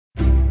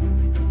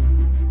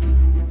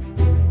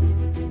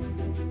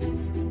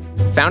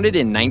Founded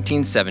in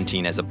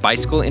 1917 as a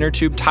bicycle inner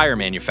tube tire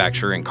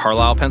manufacturer in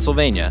Carlisle,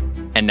 Pennsylvania,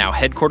 and now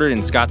headquartered in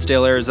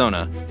Scottsdale,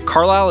 Arizona,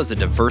 Carlisle is a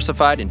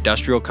diversified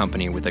industrial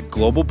company with a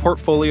global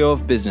portfolio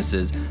of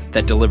businesses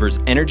that delivers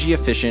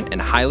energy-efficient and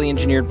highly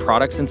engineered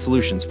products and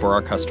solutions for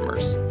our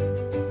customers.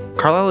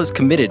 Carlisle is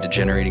committed to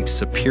generating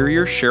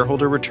superior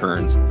shareholder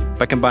returns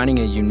by combining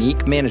a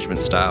unique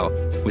management style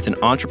with an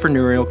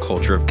entrepreneurial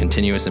culture of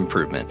continuous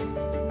improvement.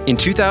 In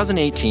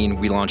 2018,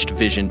 we launched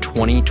Vision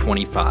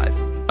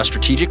 2025, a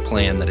strategic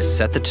plan that has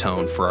set the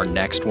tone for our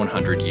next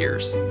 100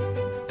 years.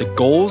 The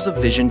goals of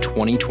Vision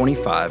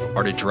 2025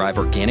 are to drive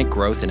organic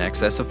growth in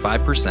excess of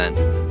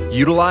 5%,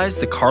 utilize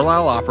the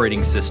Carlisle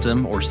Operating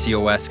System, or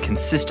COS,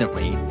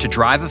 consistently to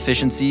drive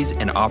efficiencies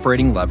and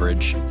operating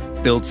leverage,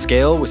 build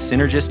scale with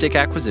synergistic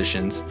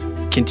acquisitions,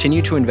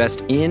 continue to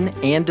invest in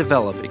and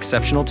develop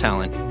exceptional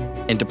talent,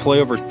 and deploy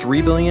over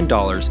 $3 billion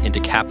into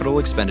capital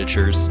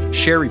expenditures,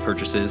 share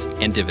repurchases,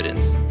 and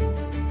dividends.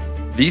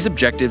 These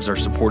objectives are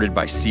supported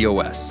by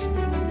COS.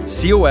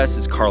 COS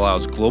is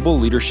Carlisle's global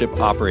leadership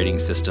operating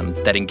system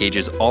that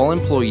engages all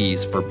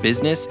employees for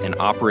business and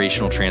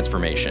operational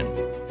transformation.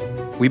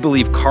 We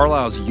believe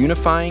Carlisle's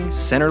unifying,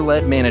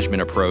 center-led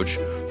management approach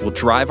will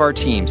drive our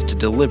teams to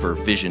deliver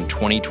Vision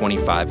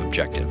 2025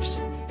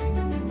 objectives.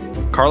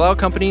 Carlisle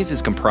Companies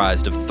is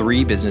comprised of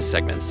 3 business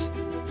segments.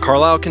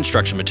 Carlisle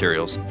Construction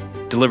Materials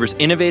delivers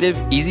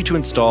innovative,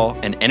 easy-to-install,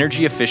 and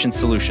energy-efficient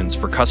solutions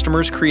for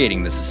customers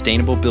creating the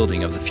sustainable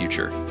building of the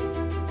future.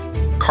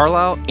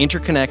 Carlisle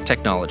Interconnect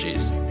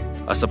Technologies,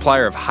 a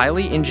supplier of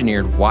highly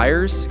engineered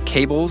wires,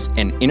 cables,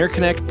 and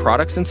interconnect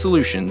products and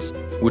solutions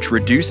which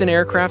reduce an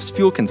aircraft's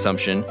fuel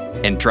consumption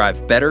and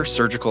drive better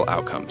surgical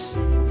outcomes.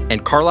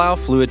 And Carlisle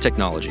Fluid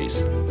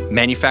Technologies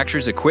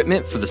manufactures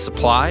equipment for the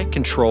supply,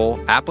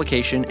 control,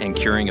 application, and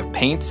curing of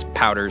paints,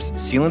 powders,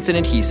 sealants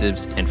and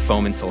adhesives, and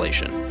foam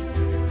insulation.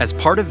 As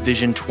part of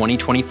Vision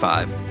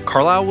 2025,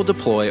 Carlisle will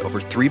deploy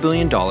over $3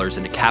 billion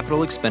into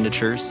capital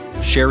expenditures,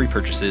 share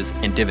repurchases,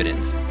 and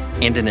dividends,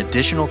 and an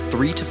additional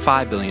 $3 to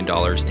 $5 billion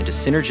into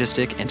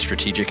synergistic and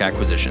strategic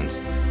acquisitions.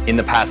 In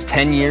the past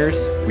 10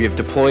 years, we have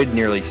deployed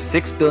nearly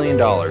 $6 billion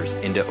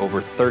into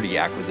over 30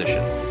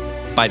 acquisitions.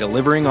 By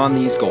delivering on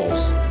these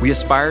goals, we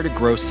aspire to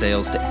grow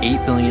sales to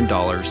 $8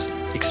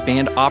 billion,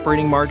 expand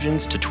operating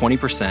margins to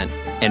 20%,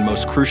 and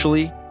most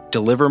crucially,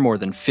 deliver more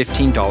than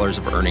 $15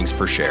 of earnings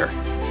per share.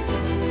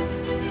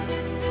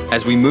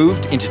 As we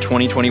moved into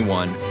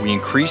 2021, we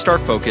increased our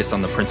focus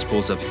on the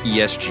principles of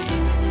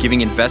ESG,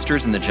 giving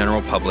investors and the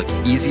general public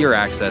easier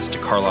access to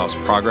Carlisle's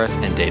progress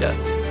and data.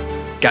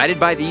 Guided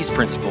by these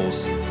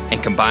principles,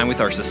 and combined with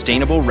our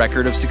sustainable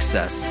record of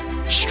success,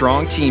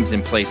 strong teams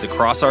in place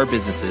across our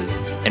businesses,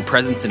 and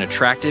presence in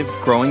attractive,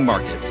 growing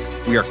markets,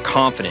 we are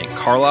confident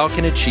Carlisle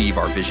can achieve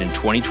our Vision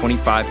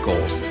 2025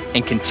 goals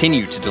and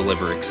continue to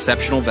deliver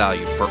exceptional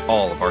value for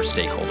all of our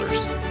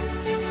stakeholders.